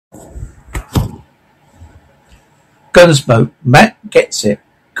Gunsmoke, Matt gets it.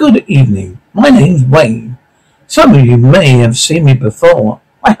 Good evening. My name's Wayne. Some of you may have seen me before.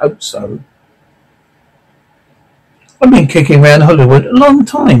 I hope so. I've been kicking around Hollywood a long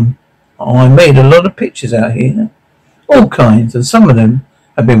time. I made a lot of pictures out here. All kinds, and some of them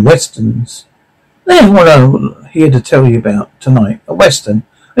have been westerns. There's what I'm here to tell you about tonight. A western.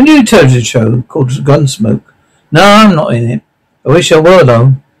 A new television show called Gunsmoke. No, I'm not in it. I wish I were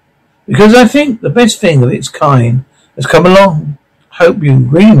though. Because I think the best thing of its kind has come along. I hope you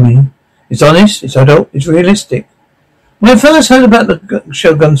agree with me. It's honest, it's adult, it's realistic. When I first heard about the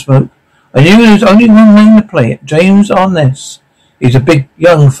show Gunsmoke, I knew there was only one name to play it, James Arness. He's a big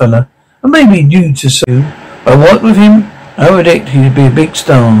young fella, and maybe new to Sue. I worked with him, I predict he'd be a big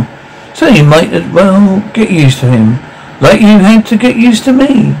star. So you might as well get used to him, like you had to get used to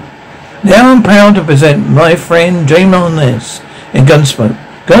me. Now I'm proud to present my friend James Arness in Gunsmoke.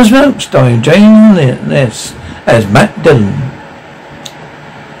 Gunsmoke starring James Arness as Matt Dillon.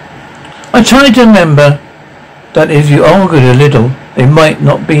 I tried to remember that if you argued a little, they might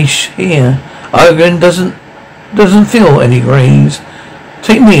not be here. Arguing doesn't fill any graves.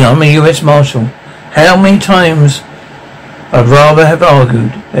 Take me, I'm a U.S. Marshal. How many times I'd rather have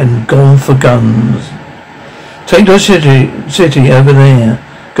argued than gone for guns. Take the city over there.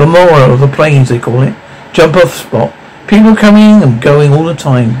 Gomorrah, or the plains they call it. Jump off spot. People coming and going all the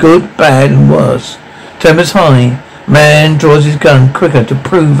time. Good, bad and worse. Tempers high. Man draws his gun quicker to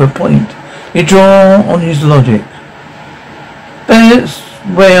prove a point. You draw on his logic. That's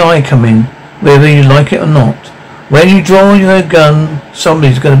where I come in, whether you like it or not. When you draw your gun,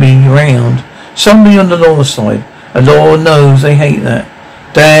 somebody's going to be around. Somebody on the law side. The law knows they hate that.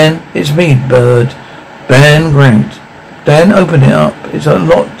 Dan, it's me, Bird. Dan Grant. Dan, open it up. It's a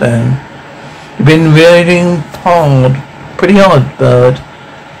lot, Dan. You've been reading hard. Pretty hard, Bird.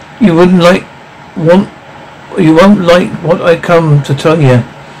 You won't like what I come to tell you.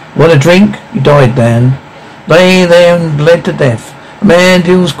 Want a drink? You died, Dan. Lay there and bled to death. A man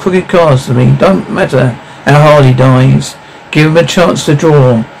deals crooked cards to me. Don't matter how hard he dies. Give him a chance to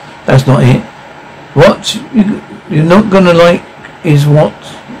draw. That's not it. What you're not gonna like is what?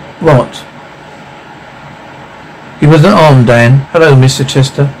 What? He wasn't armed, Dan. Hello, Mr.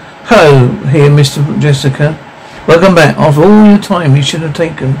 Chester. Hello, here, Mr. Jessica. Welcome back. After all the time you should have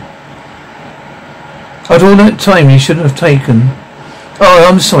taken. After all that time you should have taken. Oh,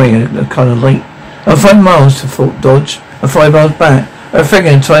 I'm sorry, I'm kind of late. I'm 5 miles to Fort Dodge and 5 miles back. I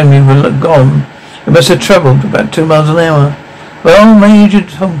figured the time you were gone, you must have travelled about 2 miles an hour. Well, Major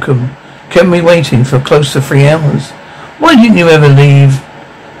Tonkum kept me waiting for close to 3 hours. Why didn't you ever leave?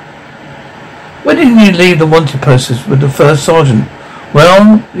 Why didn't you leave the wanted posters with the first sergeant?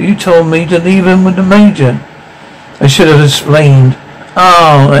 Well, you told me to leave him with the major. I should have explained.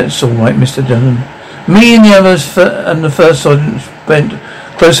 Oh, that's all right, Mr. Dillon. Me and the others and the first sergeant spent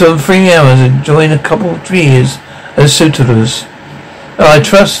close to 3 hours enjoying a couple of years as suitors. I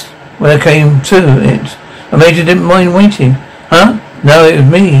trust when I came to it, the major didn't mind waiting. Huh? No, it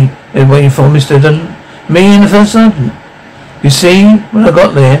was me they were waiting for, Mr. Dillon. Me and the first sergeant. You see, when I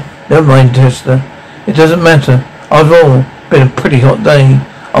got there, never mind, Chester. It doesn't matter. After all, been a pretty hot day.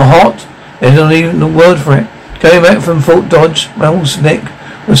 Oh, hot? There's not even a word for it. Coming back from Fort Dodge, my horse Nick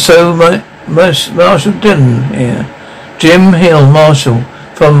was so Marshal Dillon here. Jim Hill, Marshal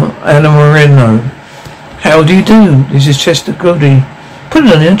from Anna. How do you do? This is Chester Goody. Put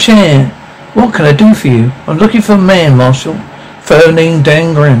it on a chair. What can I do for you? I'm looking for a man, Marshal. Fellow named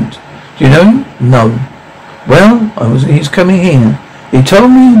Dan Grant. Do you know him? No. Well, he's coming here. He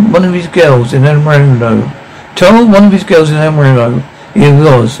told me one of his girls in Amarillo. He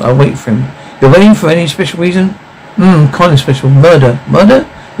was. I'll wait for him. You're waiting for any special reason? Kind of special. Murder. Murder?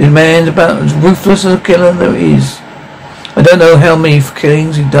 This man's about as ruthless as a killer there is. I don't know how many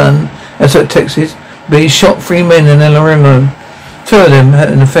killings he's done outside Texas, but he shot 3 men in Amarillo. 2 of them had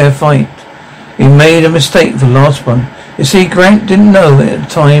in a fair fight. He made a mistake for the last one. You see, Grant didn't know at the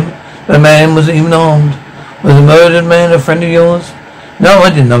time the man wasn't even armed. Was the murdered man a friend of yours? No, I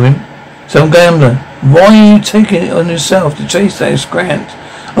didn't know him. Some gambler. Why are you taking it on yourself to chase that Grant?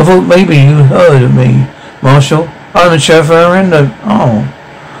 I thought maybe you heard of me, Marshal. I'm the sheriff of Orlando. Oh.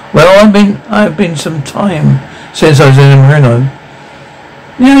 Well, I've been some time since I was in Amarillo.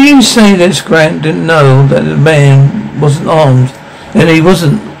 Now you say this Grant didn't know that the man wasn't armed, and he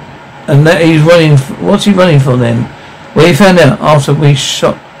wasn't, and that he's running. What's he running for then? Well, he found out after he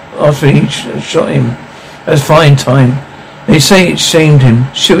shot him. That's fine time. They say it shamed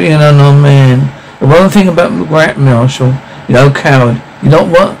him, shooting an unarmed man. The one thing about Grant, Marshal, coward.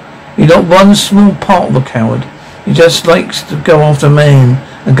 You're not one small part of a coward. He just likes to go after a man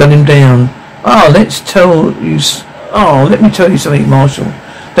and gun him down. Let me tell you something, Marshal.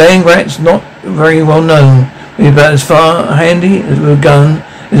 Dan Grant's not very well known. He's about as far handy as with a gun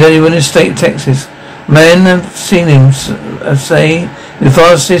as anyone in the state of Texas. Men have seen him say the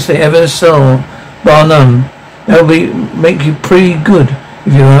fastest they ever saw, bar none. That'll make you pretty good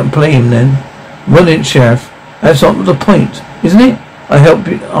if you outplay him then. Wouldn't it, Sheriff? That's not the point, isn't it?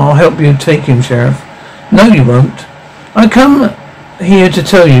 I'll help you take him, Sheriff. No, you won't. I come here to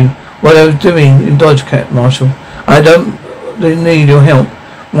tell you what I was doing in Dodge Cat, Marshal. I don't need your help.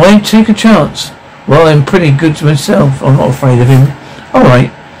 Why take a chance? Well, I'm pretty good to myself. I'm not afraid of him. All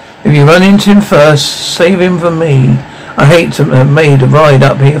right. If you run into him first, save him for me. I hate to have made a ride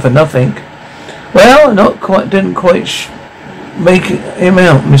up here for nothing. Well, didn't quite make him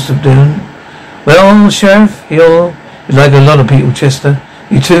out, Mr. Dillon. Well, Sheriff, he's like a lot of people, Chester.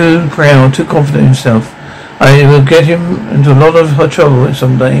 He's too proud, too confident in himself. I will get him into a lot of trouble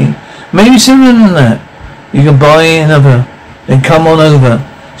someday. Maybe sooner than that. You can buy another. Then come on over.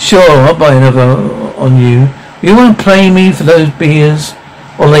 Sure, I'll buy another on you. You want to play me for those beers?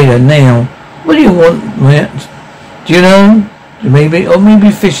 Or later, now. What do you want, Matt? Do you know? Maybe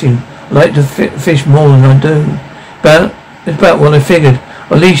fishing. I like to fish more than I do. It's about what I figured.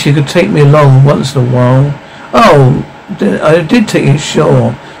 At least you could take me along once in a while. Oh, I did take you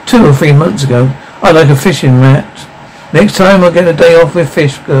ashore 2 or 3 months ago. I like a fishing, Matt. Next time I'll get a day off with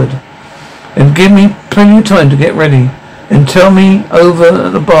fish good. And give me plenty of time to get ready. And tell me over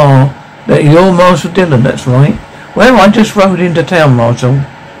at the bar that you're Marshal Dillon, that's right. Well, I just rode into town, Marshal.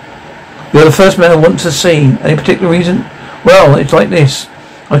 You're the first man I want to see. Any particular reason? Well, it's like this.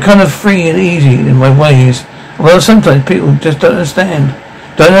 I'm kind of free and easy in my ways. Well, sometimes people just don't understand.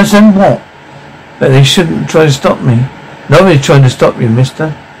 Don't understand what? That they shouldn't try to stop me. Nobody's trying to stop you,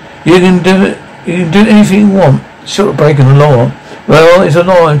 mister. You can do it. You can do anything you want, short of breaking the law. Well, it's the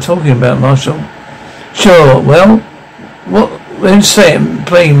law I'm talking about, Marshal. Sure, well, then say it,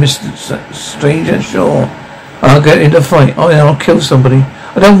 plain, Mr. Stranger, sure. I'll get into a fight. I'll kill somebody.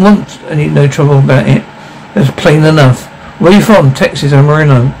 I don't want no trouble about it. That's plain enough. Where are you from? Texas,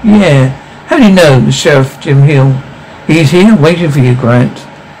 Amarillo? Yeah. How do you know? The Sheriff, Jim Hill. He's here waiting for you, Grant.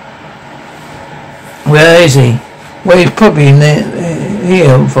 Where is he? Well, he's probably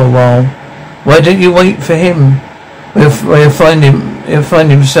here for a while. Why don't you wait for him? He'll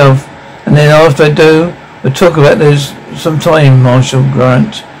find himself. And then after I do, we'll talk about this sometime, Marshal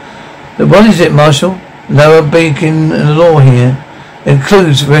Grant. What is it, Marshal? Lower breaking the law here. It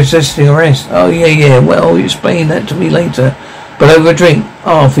includes resisting arrest. Oh, yeah. Well, you explain that to me later. But over a drink.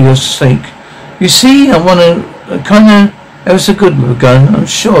 For your sake. You see, I want to kind of ever so good with a gun. I'm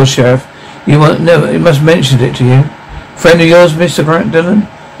sure, Sheriff. He must mention it to you. Friend of yours, Mr. Grant Dillon?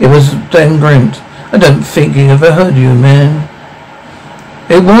 It was Dan Grant. I don't think he ever heard of you, man.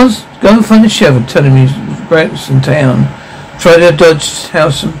 It was? Go and find the sheriff and tell him he's Grant's in town. Try to Dodge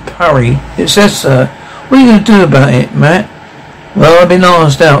house and hurry. It says, sir. What are you going to do about it, Matt? Well, I've been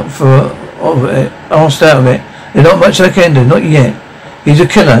asked out of it. There's not much I can do, not yet. He's a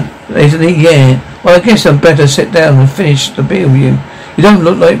killer, isn't he? Yeah. Well, I guess I'd better sit down and finish the beer with you. You don't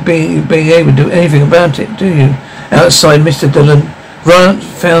look like being able to do anything about it, do you? Outside, Mr. Dillon. Grant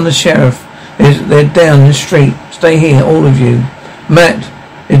found the sheriff. They're down the street. Stay here, all of you. Matt,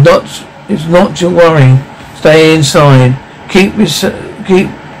 it's not your worry. Stay inside. Keep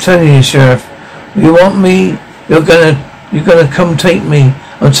telling you, Sheriff. You want me? You're gonna come take me.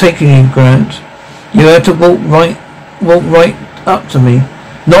 I'm taking you, Grant. You have to walk right up to me.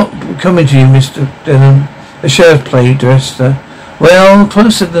 Not coming to you, Mr. Dillon. The sheriff played Dresser. Well,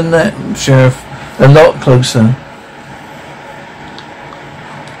 closer than that, Sheriff. A lot closer.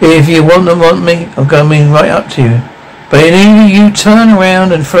 If you want me, I'm coming right up to you. But either you turn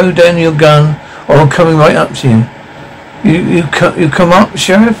around and throw down your gun, or I'm coming right up to you. You come up,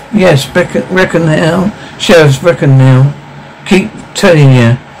 Sheriff? Yes, reckon now. Sheriff's reckon now. Keep telling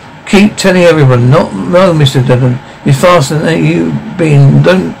everyone. No, Mr. Dillon. You're faster than you've been.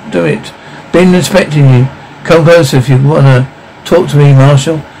 Don't do it. Been inspecting you. Come closer if you want to talk to me,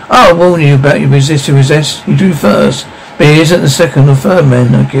 Marshal. I'll warn you about your resist. He drew first. But he isn't the second or third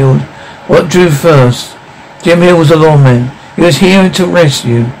man I killed. What drew first? Jim Hill was a lawman. He was here to arrest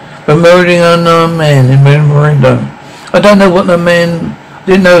you for murdering an unarmed man in Miranda. I don't know what the man...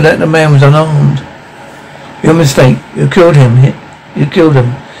 didn't know that the man was unarmed. Your mistake. You killed him. You killed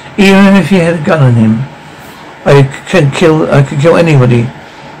him. Even if you had a gun on him. I could kill anybody.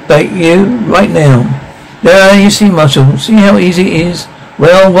 Like you, right now. There you see, Marshal. See how easy it is?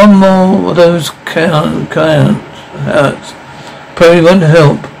 Well, one more of those can't hurt. Probably won't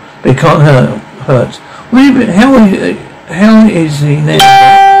help. They can't hurt. How is he now?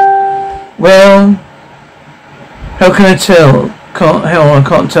 Well, how can I tell? I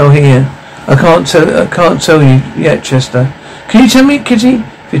can't tell here. I can't tell you yet, Chester. Can you tell me, Kitty?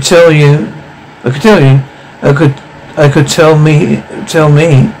 If I could tell you, I could tell me, I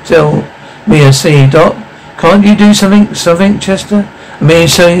see, Doc. Can't you do something, Chester? I mean,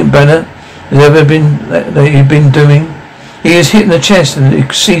 something better that you've been doing? He was hit in the chest and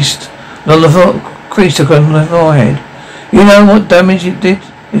it ceased. The crease took on the forehead. You know what damage it did?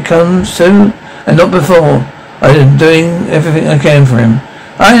 It comes to, and not before. I've been doing everything I can for him.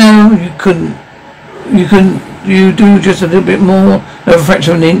 I know you do just a little bit more than a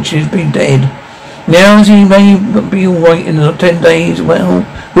fraction of an inch, he's been dead. Now he may be alright in 10 days, well,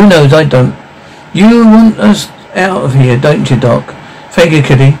 who knows, I don't. You want us out of here, don't you, Doc? Thank you,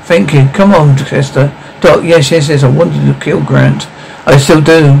 Kitty, thank you. Come on, Chester. Doc, yes, I wanted to kill Grant. I still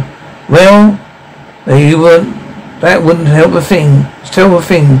do. Well, that wouldn't help a thing. It's a terrible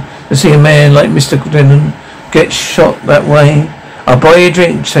thing to see a man like Mr. Dillon get shot that way. I'll buy you a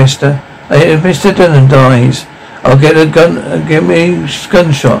drink, Chester. If Mr. Dillon dies, I'll get me a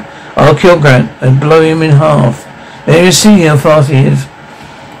gunshot. I'll kill Grant and blow him in half. Then you see how fast he is.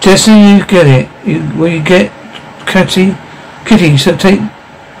 Chester, you get it. Will you get Kitty, so take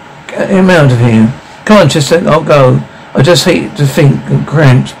him out of here. Come on, Chester, I'll go. I just hate to think of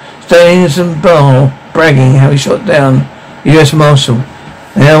Grant staying in some bar bragging how he shot down the U.S. Marshal.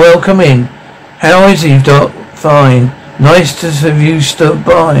 Now, well, come in. How is he, Doc? Fine. Nice to have you stood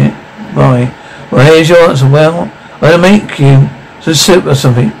by. Well, here's your answer. Well, I'll make you some soup or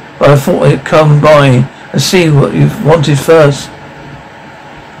something, but I thought I'd come by and see what you wanted first.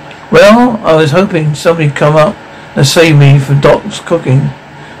 Well, I was hoping somebody'd come up and save me from Doc's cooking.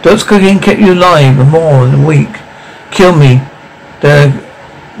 Doc's cooking kept you alive for more than a week. Killing me, but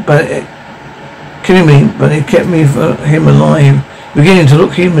it kept him alive, beginning to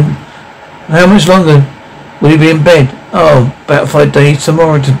look human. How much longer will he be in bed? Oh, about 5 days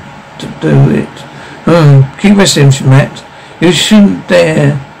tomorrow to do it. Keep resting, Matt. You shouldn't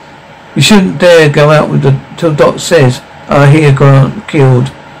dare go out till Doc says, I hear Grant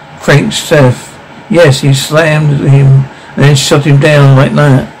killed Frank Seth. Yes, he slammed him and then shot him down like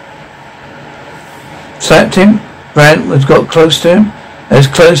that. Slapped him? Grant has got close to him, as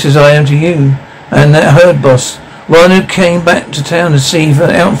close as I am to you. And that herd boss, one who came back to town to see if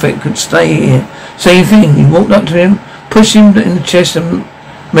the outfit could stay here. Same thing, he walked up to him, pushed him in the chest and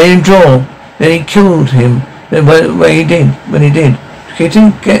made him draw. Then he killed him when he did.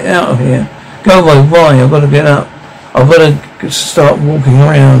 Kitty, get out of here. Go away, why? I've got to get up. I've got to start walking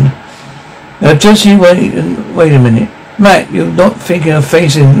around. Now just you wait a minute. Matt, you're not thinking of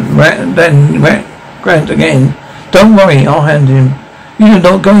facing Grant again. Don't worry, I'll handle him. You're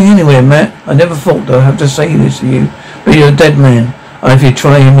not going anywhere, Matt. I never thought I'd have to say this to you, but you're a dead man. And if you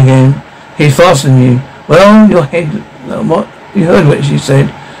try him again, he's faster than you. Well, your head, what? You heard what she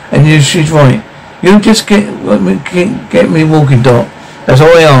said, and she's right. You just get me walking, Doc. That's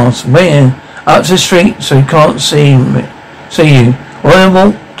all I ask. Where? Up to the street so he can't see you. I want to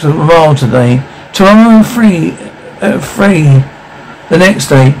walk to the mall today. Tomorrow I'm free. The next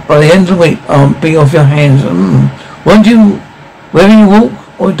day, by the end of the week, I'll be off your hands. Whether you walk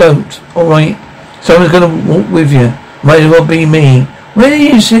or don't, alright. Someone's going to walk with you. Might as well be me. Where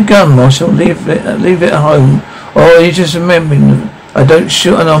is your gun, Marshal? Leave it at home. Or you just remembering I don't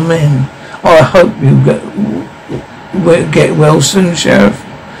shoot on our men. I hope you get well soon, Sheriff.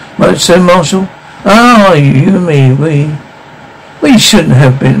 Soon, Marshal? You and me, we shouldn't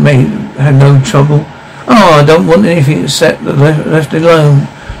have had no trouble. I don't want anything except the left alone.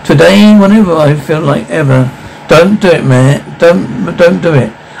 Today, whenever I feel like ever. Don't do it, man. Don't do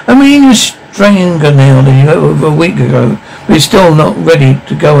it. I mean, you're stronger now than you were over a week ago, but you're still not ready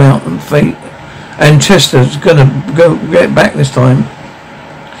to go out and fight. And Chester's gonna get back this time.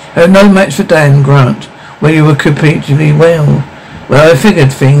 No match for Dan Grant, where you were completely well. Well, I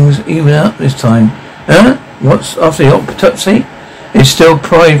figured things even up this time. Huh? What's after the autopsy? It's still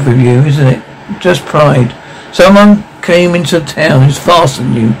pride with you, isn't it? Just pride. Someone came into town who's faster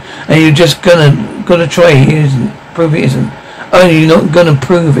than you, and you're just gonna try he isn't. Prove he isn't. Only you're not gonna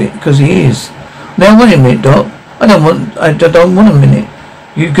prove it because he is. Now wait a minute, Doc. I don't want a minute.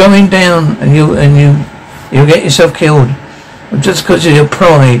 You're going down and you'll get yourself killed. Just because of your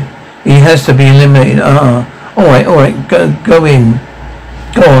pride, he has to be eliminated. Alright, go in.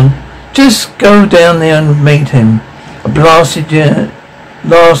 Go on. Just go down there and meet him. I blasted you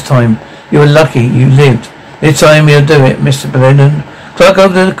last time. You were lucky you lived. This time you'll do it, Mr. Dillon. Clerk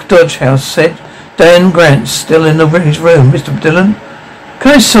over the Dodge House said Dan Grant's still in his room, Mr. Dillon.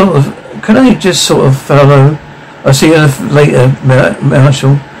 Can I sort of can I just sort of follow? I'll see you later,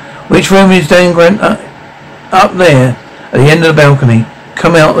 Marshal. Which room is Dan Grant? Up there, at the end of the balcony.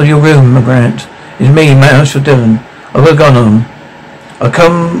 Come out of your room, Grant. It's me, Marshal Dillon. I've got a gun on. I'll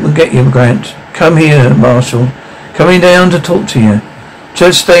come and get you, Grant. Come here, Marshal. Coming down to talk to you.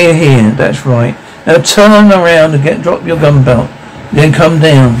 Just stay here, that's right. Now turn around and drop your gun belt. Then come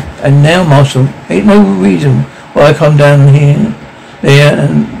down. And now, Marshal, ain't no reason why I come down here. There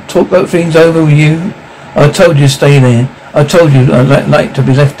and talk things over with you. I told you to stay there. I told you I'd like to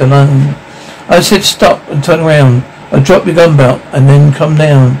be left alone. I said stop and turn around. I'll drop your gun belt and then come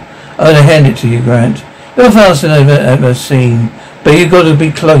down. I'm gonna hand it to you, Grant. You're the fastest I've ever seen. But you gotta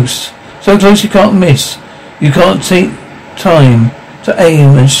be close. So close you can't miss. You can't take time to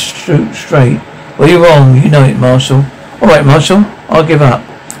aim and shoot straight. Well, you're wrong. You know it, Marshal. Alright, Marshal. I'll give up.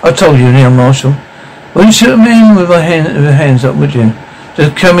 I told you now, Marshal. Wouldn't shoot a man with my hands up, would you?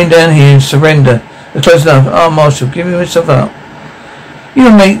 Just coming down here and surrender. You're close enough. Oh, Marshal, give yourself up.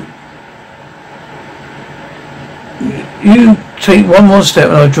 You take one more step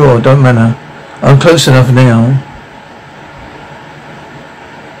and I draw. Don't matter. I'm close enough now.